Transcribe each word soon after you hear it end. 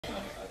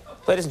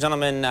Ladies and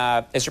gentlemen,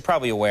 as you're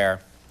probably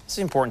aware, this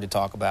is important to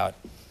talk about.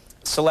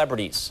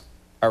 Celebrities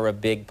are a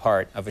big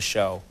part of a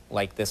show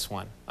like this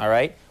one, all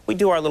right? We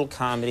do our little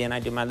comedy, and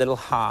I do my little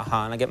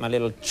ha-ha, and I get my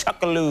little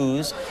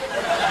chuckaloos.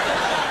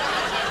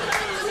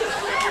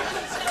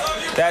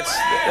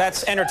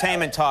 That's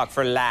entertainment talk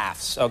for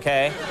laughs,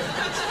 okay?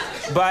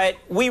 But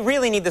we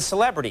really need the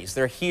celebrities.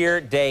 They're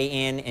here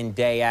day in and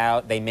day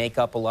out. They make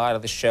up a lot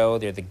of the show.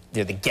 They're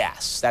the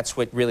guests. That's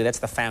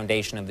the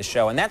foundation of the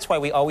show. And that's why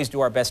we always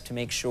do our best to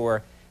make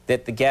sure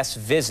that the guests'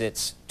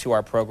 visits to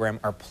our program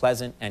are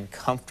pleasant and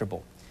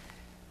comfortable.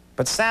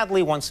 But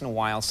sadly, once in a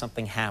while,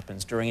 something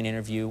happens during an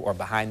interview or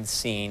behind the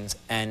scenes,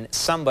 and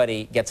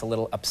somebody gets a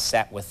little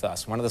upset with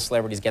us. One of the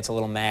celebrities gets a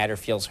little mad or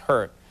feels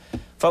hurt.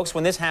 Folks,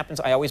 when this happens,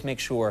 I always make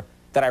sure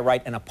that I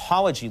write an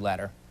apology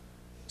letter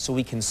so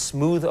we can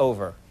smooth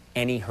over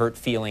any hurt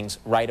feelings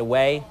right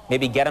away.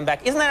 Maybe get them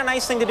back. Isn't that a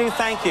nice thing to do?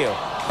 Thank you.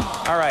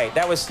 All right,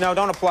 that was, no,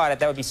 don't applaud it.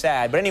 That would be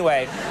sad. But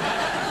anyway,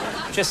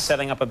 just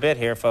setting up a bit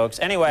here, folks.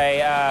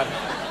 Anyway, I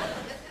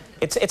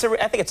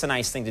think it's a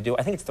nice thing to do.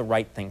 I think it's the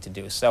right thing to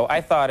do. So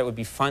I thought it would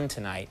be fun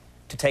tonight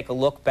to take a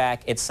look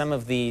back at some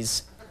of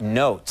these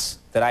notes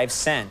that I've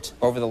sent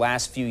over the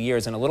last few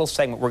years in a little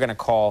segment we're going to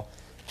call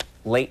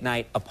Late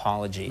Night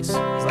Apologies. Is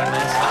that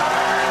nice?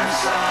 I'm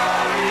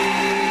sorry,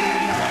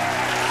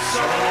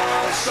 so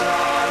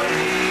sorry.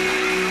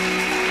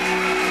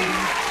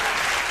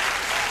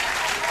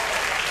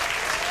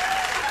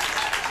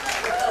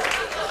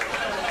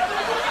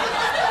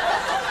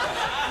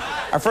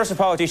 Our first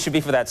apology should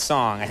be for that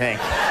song, I think.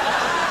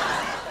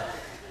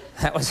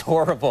 That was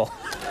horrible.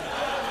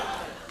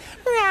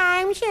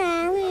 I'm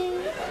sorry.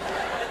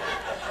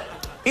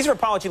 These are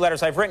apology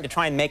letters I've written to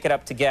try and make it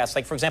up to guests.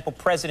 Like, for example,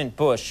 President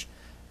Bush,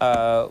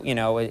 you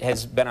know,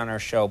 has been on our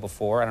show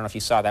before. I don't know if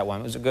you saw that one.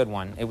 It was a good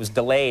one. It was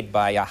delayed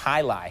by a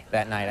highlight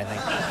that night, I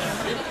think.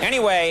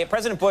 Anyway,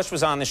 President Bush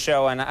was on the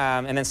show,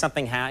 and then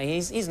something happened.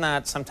 He's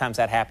not sometimes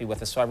that happy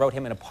with us, so I wrote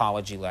him an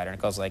apology letter, and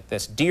it goes like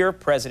this. Dear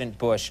President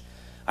Bush,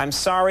 I'm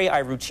sorry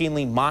I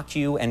routinely mock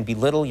you and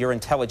belittle your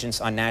intelligence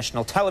on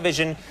national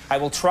television. I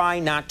will try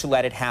not to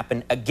let it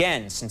happen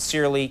again.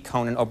 Sincerely,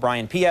 Conan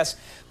O'Brien. P.S.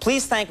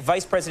 Please thank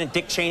Vice President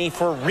Dick Cheney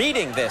for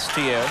reading this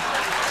to you.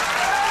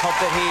 Hope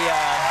that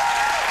he...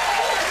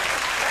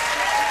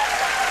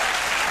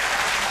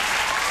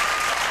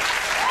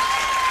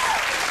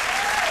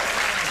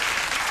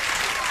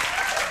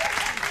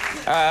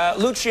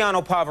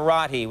 Luciano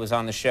Pavarotti was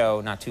on the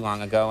show not too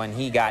long ago, and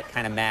he got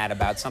kind of mad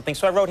about something,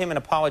 so I wrote him an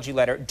apology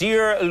letter.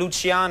 Dear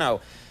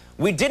Luciano,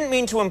 we didn't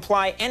mean to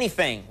imply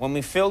anything when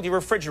we filled your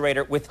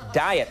refrigerator with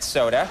diet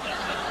soda.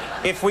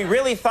 If we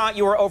really thought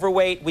you were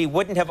overweight, we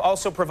wouldn't have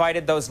also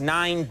provided those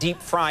 9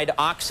 deep-fried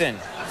oxen.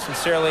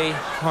 Sincerely,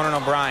 Conan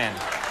O'Brien.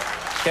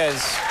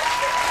 Because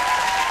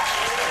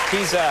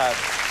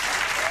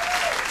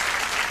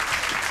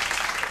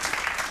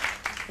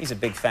he's a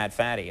big fat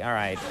fatty. All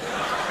right.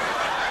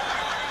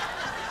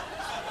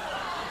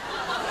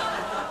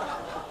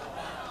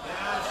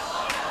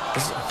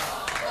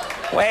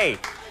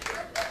 Wait,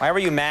 why were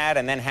you mad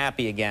and then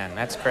happy again?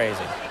 That's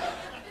crazy.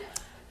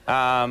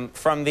 From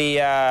the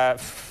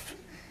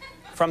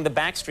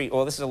Backstreet,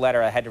 well, this is a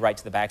letter I had to write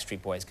to the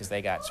Backstreet Boys because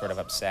they got sort of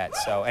upset.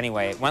 So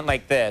anyway, it went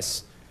like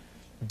this.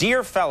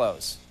 Dear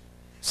fellows,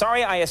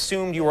 sorry I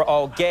assumed you were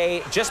all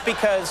gay just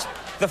because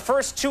the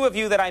first 2 of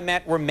you that I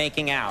met were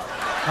making out.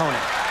 Conan.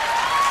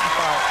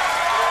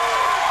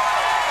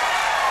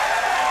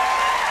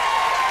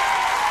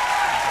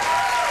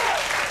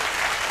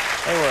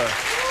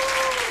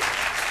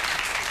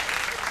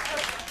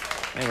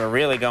 They were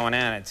really going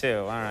at it, too.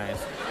 All right.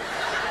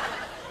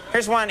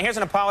 Here's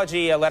an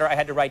apology letter I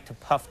had to write to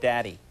Puff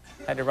Daddy.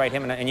 I had to write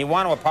him, and you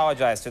want to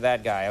apologize to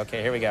that guy.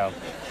 Okay, here we go.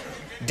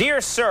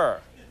 Dear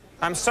sir,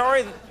 I'm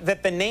sorry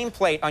that the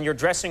nameplate on your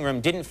dressing room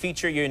didn't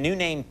feature your new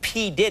name,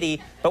 P.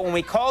 Diddy, but when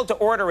we called to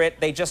order it,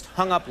 they just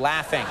hung up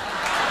laughing.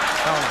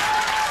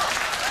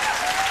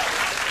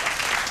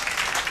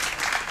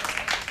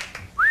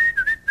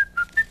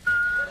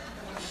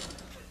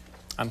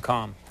 I'm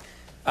calm.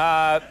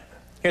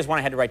 Here's one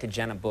I had to write to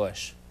Jenna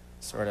Bush.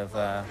 Sort of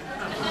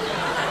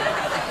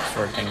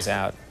things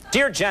out.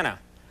 Dear Jenna,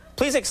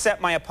 please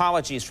accept my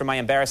apologies for my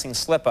embarrassing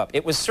slip-up.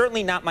 It was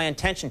certainly not my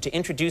intention to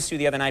introduce you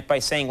the other night by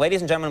saying,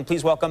 ladies and gentlemen,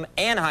 please welcome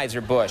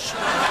Anheuser-Busch.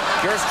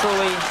 Yours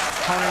truly,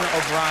 Conan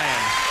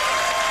O'Brien.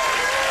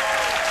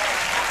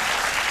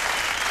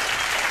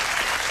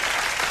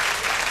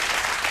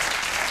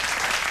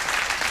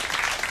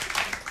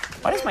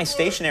 Why does my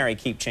stationery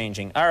keep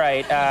changing? All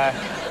right,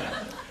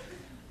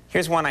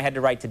 here's one I had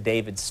to write to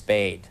David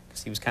Spade,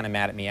 because he was kind of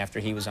mad at me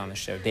after he was on the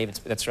show.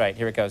 That's right,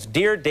 here it goes.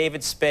 Dear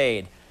David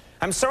Spade,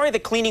 I'm sorry the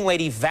cleaning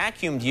lady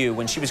vacuumed you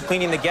when she was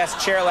cleaning the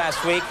guest chair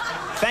last week.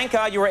 Thank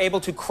God you were able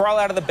to crawl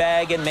out of the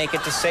bag and make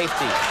it to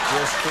safety.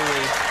 Yours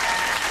truly,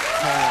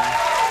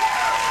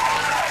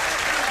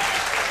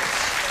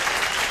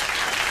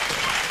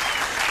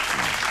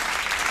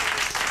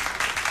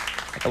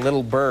 like a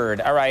little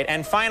bird. All right,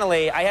 and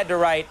finally, I had to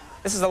write,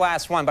 this is the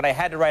last one, but I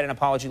had to write an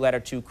apology letter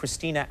to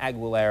Christina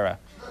Aguilera.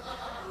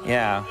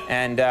 Yeah,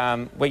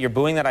 and wait, you're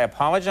booing that I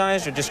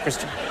apologized, or just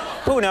Christina?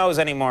 Who knows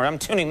anymore? I'm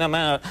tuning them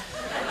out.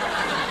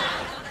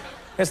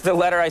 Here's the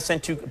letter I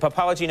sent to,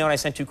 apology note I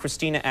sent to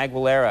Christina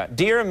Aguilera.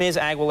 Dear Ms.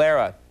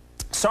 Aguilera,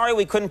 sorry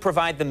we couldn't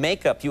provide the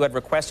makeup you had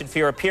requested for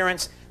your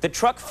appearance. The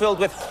truck filled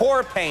with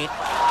whore paint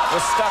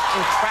was stuck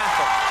in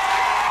traffic.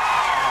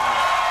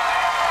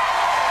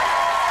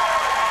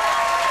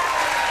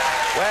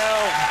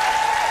 Well,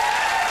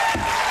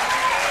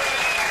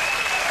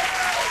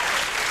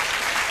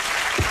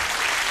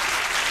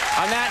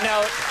 on that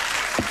note,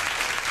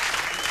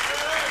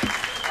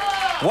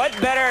 what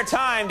better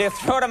time to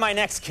throw to my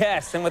next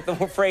guest than with the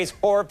phrase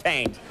whore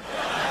paint?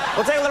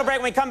 We'll take a little break.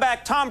 When we come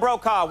back, Tom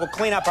Brokaw will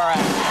clean up our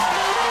act.